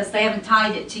allegation because they haven't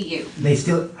tied it to you.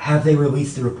 Have they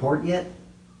released the report yet?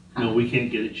 No, we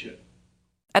can't get it yet.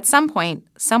 At some point,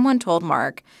 someone told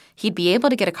Mark he'd be able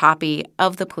to get a copy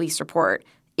of the police report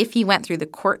if he went through the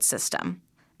court system.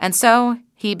 And so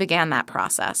he began that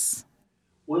process.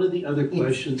 One of the other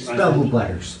questions I Spelled with had,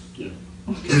 letters. yeah.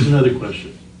 Here's another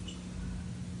question.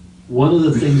 One of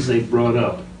the things they brought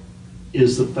up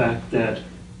is the fact that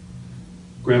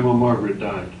Grandma Margaret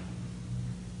died.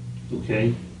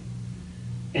 Okay?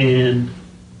 And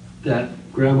that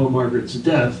Grandma Margaret's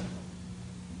death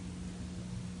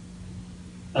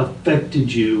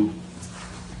affected you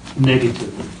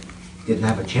negatively. Didn't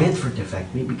have a chance for it to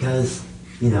affect me because,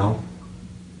 you know,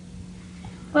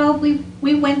 Well,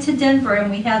 we went to Denver and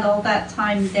we had all that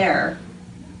time there.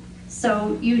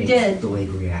 So you it's did. delayed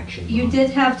reaction. You Mom. did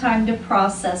have time to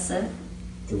process it.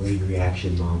 Delayed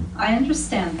reaction, Mom. I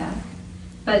understand that.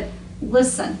 But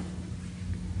listen,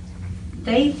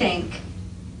 they think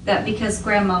that because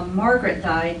Grandma Margaret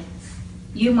died,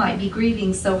 you might be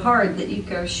grieving so hard that you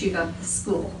go shoot up the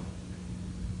school.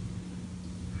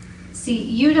 See,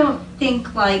 you don't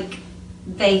think like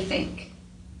they think.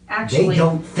 Actually, They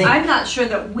don't think. I'm not sure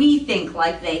that we think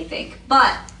like they think,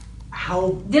 but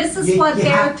How? this is what you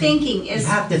they're have to- thinking is. You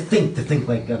have to think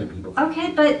like other people.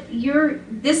 Okay, but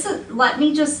let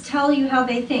me just tell you how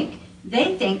they think.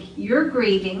 They think you're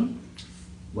grieving.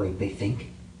 Wait, they think?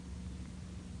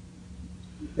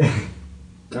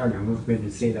 Darn, I was going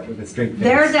to say that with a straight face.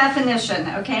 Their definition,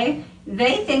 okay?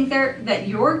 They think that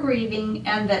you're grieving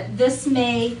and that this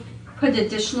may put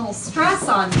additional stress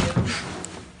on you,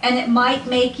 and it might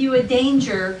make you a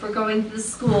danger for going to the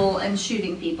school and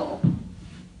shooting people.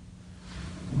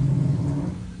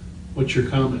 What's your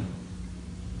comment?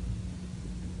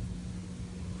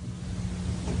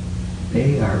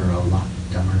 They are a lot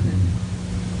dumber than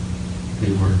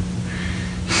they were.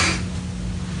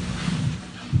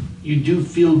 You do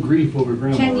feel grief over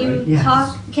Grandma, Can you right?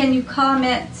 Yes. Can you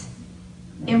comment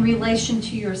in relation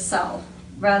to yourself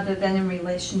rather than in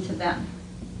relation to them?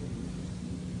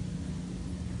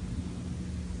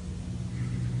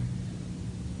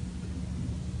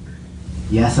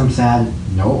 Yes, I'm sad.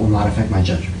 No, it will not affect my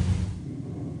judgment.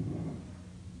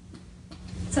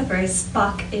 It's a very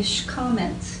Spock-ish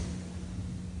comment.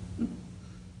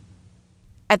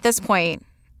 At this point,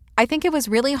 I think it was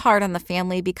really hard on the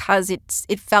family because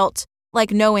it felt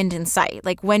like no end in sight.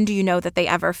 Like, when do you know that they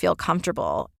ever feel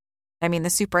comfortable? I mean, the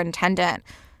superintendent,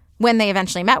 when they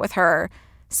eventually met with her,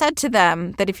 said to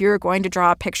them that if you were going to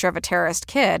draw a picture of a terrorist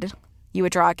kid, you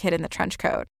would draw a kid in the trench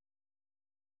coat.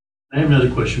 I have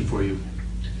another question for you.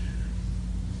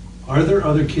 Are there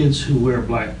other kids who wear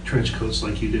black trench coats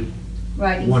like you do?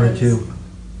 Writing One or kids. two.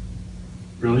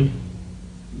 Really?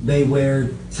 They wear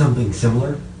something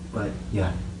similar, but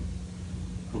yeah.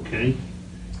 Okay.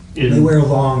 They wear a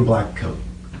long black coat.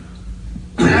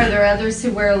 Are there others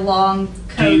who wear long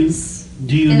coats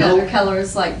Do you in know? other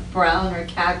colors like brown or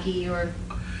khaki or?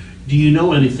 Do you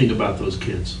know anything about those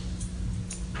kids?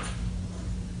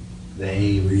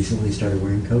 They recently started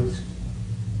wearing coats.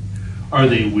 Are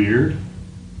they weird?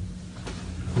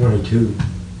 One or two.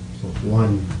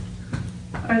 One,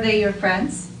 Are they your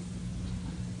friends?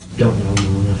 don't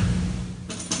know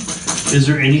enough. Is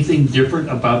there anything different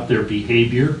about their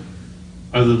behavior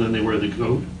other than they wear the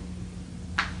coat?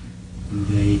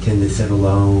 They tend to sit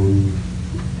alone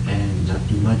and not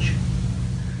do much.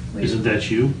 Isn't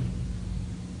that you?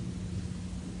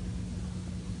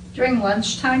 During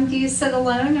lunchtime, do you sit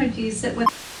alone or do you sit with?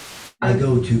 I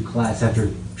go to class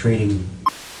after trading.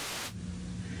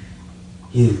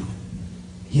 He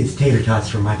has tater tots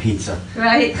for my pizza.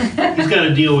 Right? He's got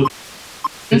to deal with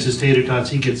gets his tater tots,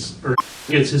 he gets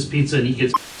his pizza and he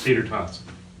gets tater tots.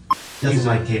 Doesn't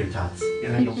like tater tots.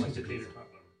 And I don't like the tater tot.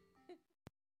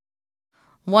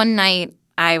 One night,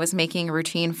 I was making a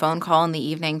routine phone call in the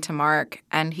evening to Mark,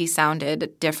 and he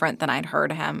sounded different than I'd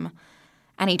heard him.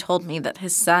 And he told me that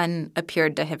his son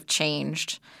appeared to have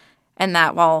changed, and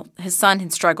that while his son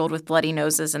had struggled with bloody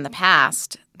noses in the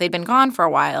past, they'd been gone for a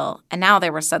while, and now they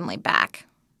were suddenly back.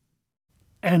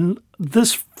 And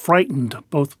this frightened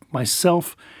both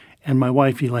myself and my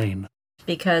wife, Elaine.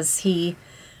 Because he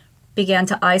began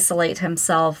to isolate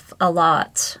himself a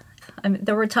lot. I mean,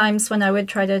 there were times when I would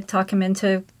try to talk him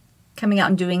into coming out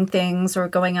and doing things or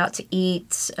going out to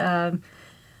eat.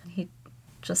 He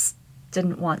just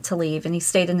didn't want to leave, and he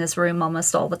stayed in his room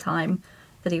almost all the time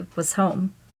that he was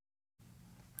home.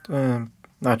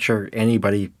 Not sure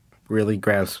anybody really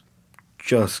grasps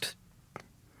just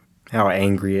how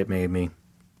angry it made me.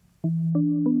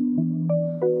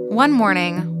 One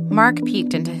morning, Mark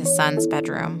peeked into his son's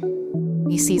bedroom.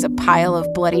 He sees a pile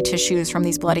of bloody tissues from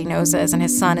these bloody noses, and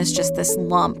his son is just this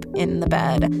lump in the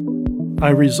bed. I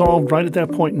resolved right at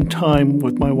that point in time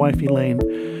with my wife, Elaine,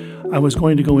 I was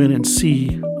going to go in and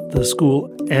see the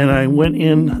school. And I went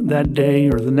in that day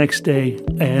or the next day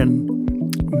and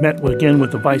met again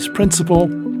with the vice principal.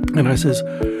 And I says,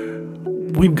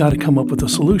 we've got to come up with a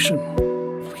solution.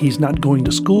 He's not going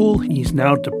to school. He's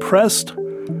now depressed.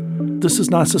 This is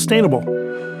not sustainable.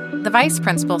 The vice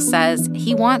principal says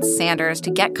he wants Sanders to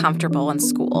get comfortable in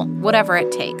school, whatever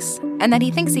it takes, and that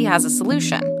he thinks he has a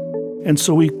solution. And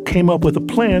so we came up with a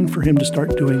plan for him to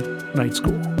start doing night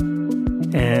school.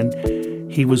 And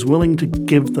he was willing to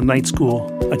give the night school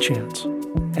a chance.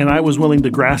 And I was willing to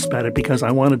grasp at it because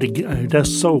I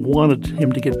just so wanted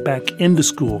him to get back into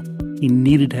school. He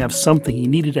needed to have something. He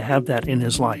needed to have that in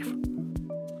his life.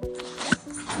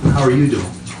 How are you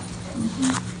doing?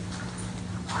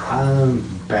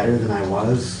 Better than I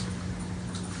was.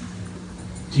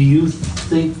 Do you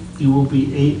think you will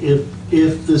be,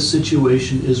 if this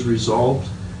situation is resolved,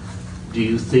 do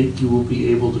you think you will be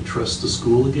able to trust the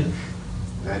school again?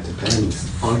 That depends.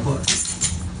 On what?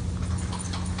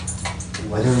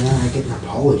 Whether or not I get an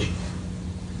apology.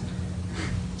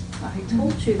 I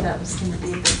told you that was going to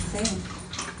be a big thing.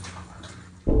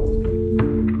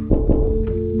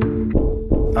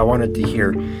 I wanted to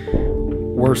hear,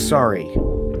 we're sorry.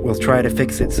 We'll try to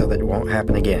fix it so that it won't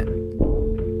happen again.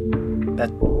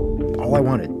 That's all I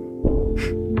wanted.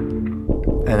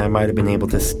 And I might have been able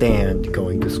to stand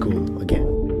going to school again.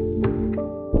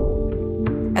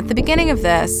 At the beginning of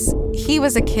this, he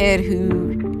was a kid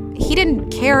who he didn't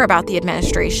care about the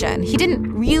administration. He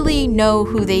didn't really know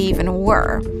who they even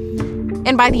were.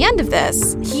 And by the end of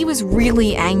this, he was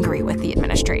really angry with the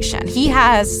administration. He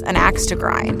has an axe to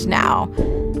grind now,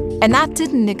 and that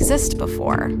didn't exist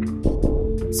before.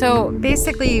 So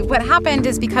basically what happened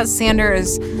is because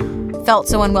Sanders felt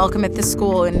so unwelcome at this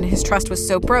school and his trust was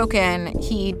so broken,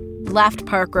 he left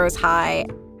Parkrose High.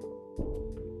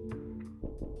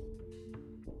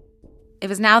 It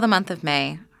was now the month of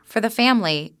May. For the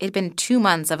family, it'd been 2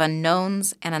 months of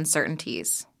unknowns and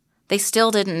uncertainties. They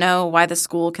still didn't know why the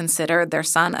school considered their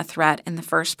son a threat in the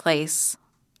first place.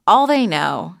 All they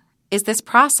know is this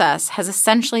process has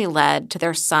essentially led to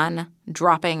their son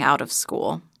dropping out of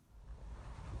school.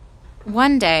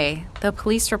 One day, the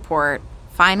police report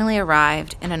finally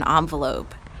arrived in an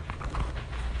envelope.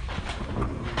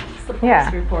 It's the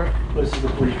police report. This is the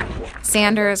police report.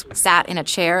 Sanders sat in a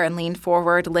chair and leaned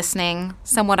forward, listening,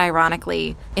 somewhat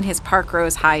ironically, in his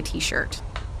Parkrose High t-shirt.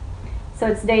 So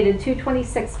it's dated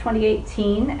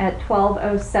 2/26/2018 at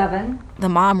 12:07. The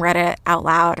mom read it out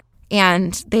loud,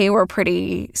 and they were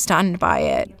pretty stunned by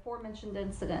it. Aforementioned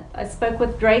incident. I spoke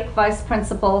with Drake, vice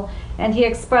principal, and he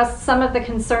expressed some of the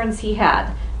concerns he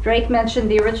had. Drake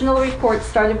mentioned the original report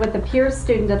started with a peer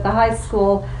student at the high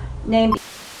school named...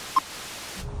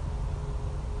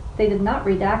 They did not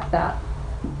redact that.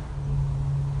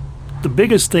 The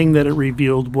biggest thing that it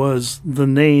revealed was the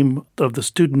name of the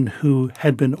student who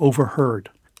had been overheard.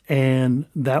 And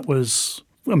that was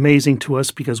amazing to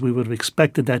us because we would have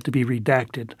expected that to be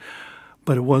redacted,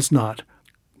 but it was not.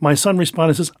 My son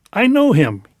responded and says, I know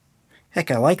him. Heck,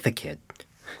 I like the kid.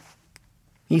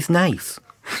 He's nice.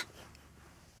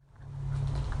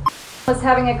 Was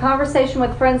having a conversation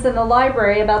with friends in the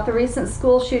library about the recent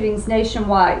school shootings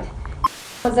nationwide.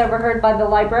 Was overheard by the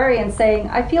librarian saying,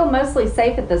 I feel mostly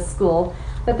safe at this school,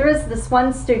 but there is this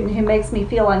one student who makes me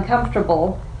feel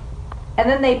uncomfortable. And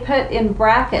then they put in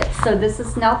brackets, so this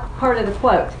is not part of the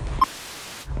quote,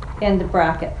 end of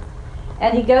bracket.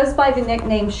 And he goes by the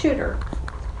nickname Shooter.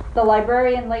 The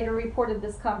librarian later reported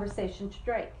this conversation to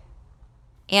Drake.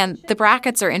 And the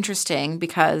brackets are interesting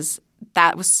because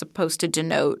that was supposed to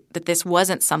denote that this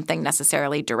wasn't something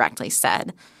necessarily directly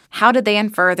said. How did they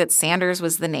infer that Sanders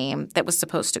was the name that was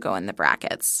supposed to go in the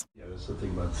brackets?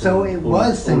 So it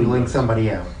was singling somebody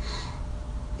out,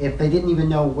 if they didn't even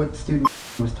know what student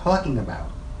was talking about.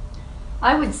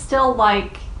 I would still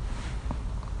like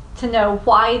to know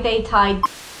why they tied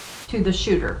to the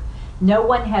shooter. No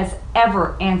one has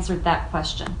ever answered that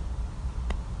question.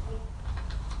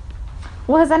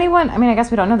 Well, has anyone, I mean, I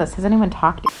guess we don't know this. Has anyone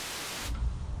talked to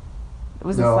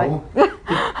Was No. this like...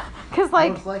 Because,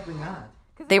 like... Most likely not.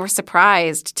 They were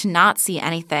surprised to not see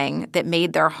anything that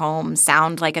made their home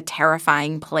sound like a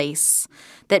terrifying place,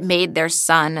 that made their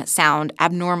son sound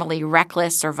abnormally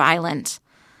reckless or violent.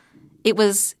 It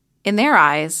was, in their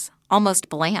eyes, almost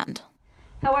bland.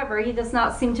 However, he does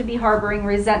not seem to be harboring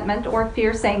resentment or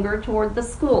fierce anger toward the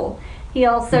school. He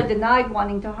also denied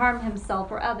wanting to harm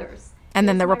himself or others. And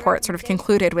then the report sort of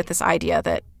concluded with this idea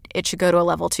that it should go to a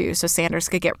level 2 so Sanders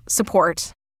could get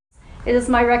support. It is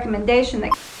my recommendation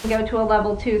that go to a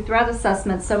level 2 threat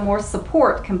assessment so more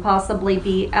support can possibly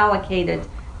be allocated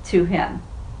to him.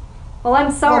 Well,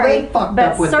 I'm sorry,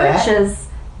 but searches,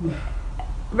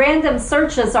 random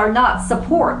searches are not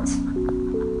support.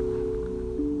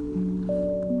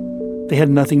 They had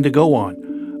nothing to go on.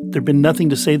 There'd been nothing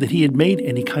to say that he had made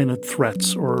any kind of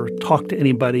threats or talked to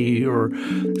anybody or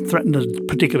threatened a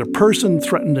particular person,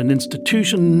 threatened an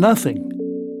institution, nothing.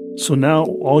 So now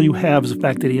all you have is the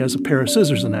fact that he has a pair of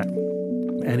scissors in that.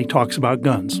 And he talks about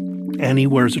guns. And he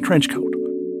wears a trench coat.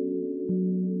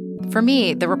 For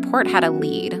me, the report had a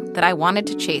lead that I wanted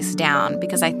to chase down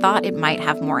because I thought it might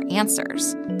have more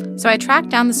answers. So I tracked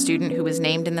down the student who was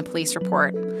named in the police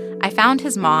report. I found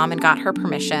his mom and got her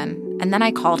permission, and then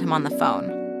I called him on the phone.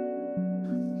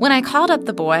 When I called up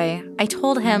the boy, I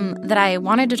told him that I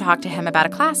wanted to talk to him about a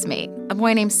classmate, a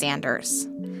boy named Sanders.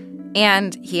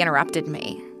 And he interrupted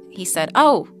me. He said,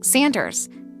 "Oh, Sanders,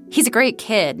 he's a great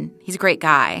kid. He's a great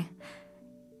guy."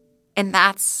 And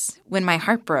that's when my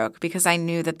heart broke because I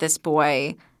knew that this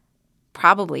boy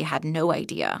probably had no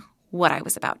idea what I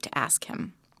was about to ask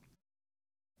him.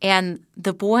 And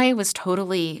the boy was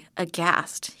totally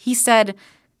aghast. He said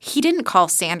he didn't call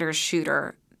Sanders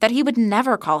shooter, that he would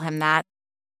never call him that.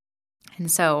 And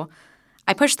so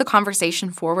I pushed the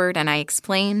conversation forward and I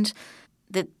explained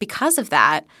that because of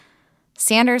that,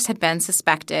 Sanders had been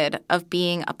suspected of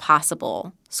being a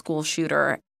possible school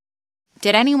shooter.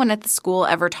 Did anyone at the school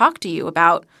ever talk to you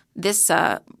about this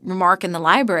remark in the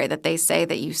library that they say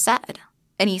that you said?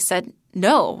 And he said,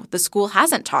 "No, the school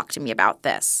hasn't talked to me about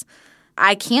this.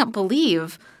 I can't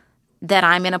believe that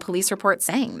I'm in a police report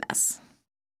saying this."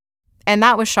 And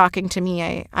that was shocking to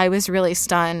me. I was really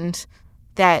stunned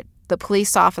that the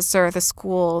police officer, the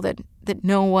school, that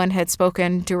no one had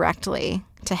spoken directly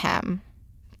to him.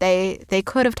 They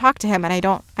could have talked to him, and I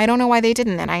don't know why they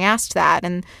didn't. And I asked that,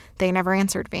 and they never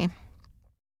answered me.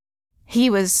 He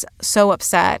was so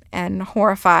upset and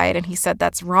horrified, and he said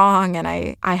that's wrong, and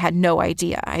I had no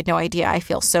idea. I had no idea. I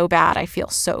feel so bad. I feel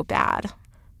so bad.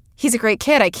 He's a great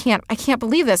kid. I can't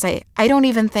believe this. I don't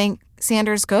even think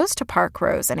Sanders goes to Park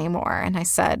Rose anymore. And I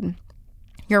said,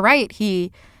 "You're right.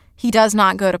 He does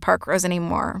not go to Park Rose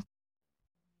anymore."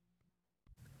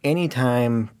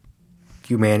 Anytime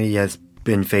humanity has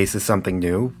been faced with something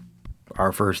new,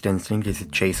 our first instinct is to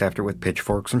chase after it with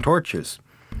pitchforks and torches.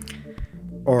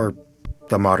 Or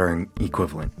the modern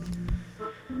equivalent.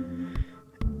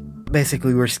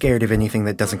 Basically, we're scared of anything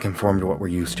that doesn't conform to what we're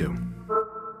used to.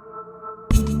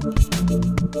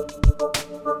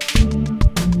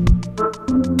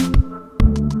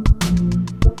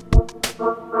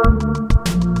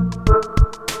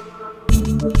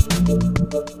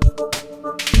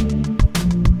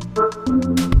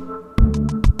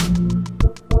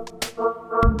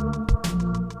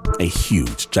 A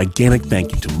huge, gigantic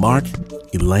thank you to Mark,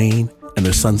 Elaine, and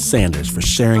their son Sanders for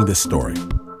sharing this story.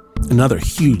 Another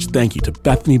huge thank you to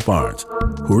Bethany Barnes,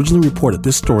 who originally reported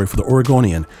this story for the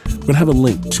Oregonian. We're going to have a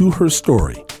link to her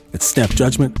story at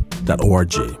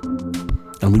snapjudgment.org.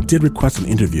 And we did request an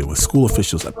interview with school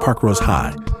officials at Park Rose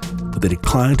High, but they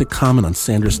declined to comment on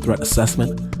Sanders' threat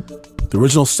assessment. The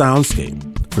original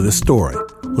soundscape for this story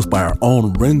was by our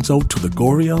own Renzo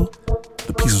Gorrio.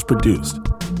 The piece was produced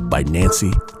by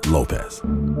Nancy López.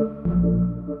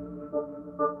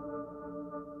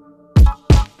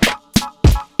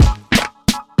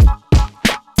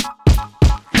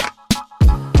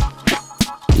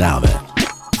 Now then,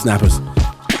 Snappers,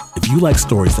 if you like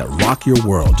stories that rock your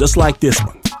world just like this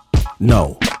one,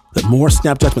 know that more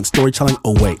Snap Judgment storytelling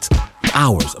awaits.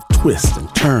 Hours of twists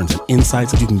and turns and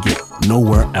insights that you can get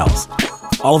nowhere else.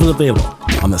 All of it available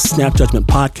on the Snap Judgment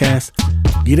podcast.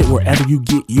 Get it wherever you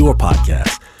get your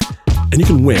podcasts. And you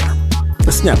can wear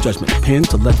the Snap Judgment pin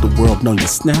to let the world know you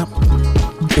snap,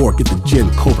 or get the Jen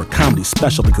Cobra Comedy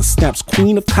Special because Snap's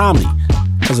Queen of Comedy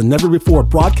has a never-before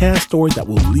broadcast story that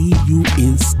will leave you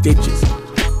in stitches.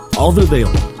 All of it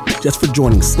available just for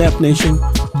joining Snap Nation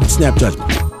at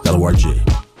snapjudgment.org.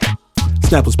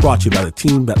 Snap was brought to you by the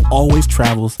team that always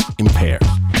travels in pairs.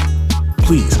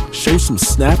 Please show some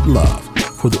Snap love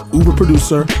for the Uber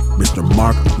producer, Mr.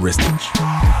 Mark Ristich.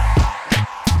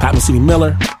 Pat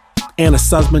Mesiti-Miller, Anna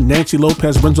Sussman, Nancy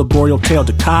López, Renzo Gorrio, Teo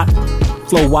Ducot,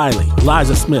 Flo Wiley,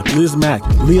 Liza Smith, Liz Mack,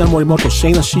 Leon Morimoto,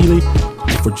 Shayna Shealy,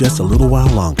 and for just a little while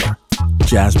longer,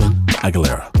 Jasmine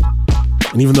Aguilera.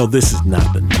 And even though this is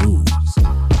not the news,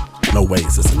 no way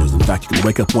is this the news. In fact, you can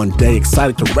wake up one day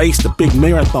excited to race the big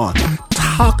marathon,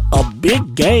 talk a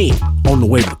big game on the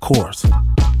way to the course.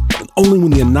 And only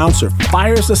when the announcer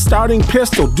fires the starting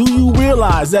pistol do you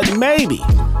realize that maybe,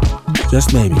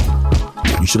 just maybe,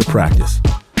 you should have practiced.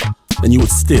 And you would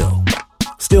still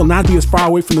not be as far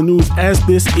away from the news as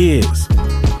this is.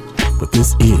 But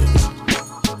this is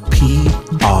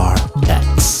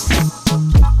PRX.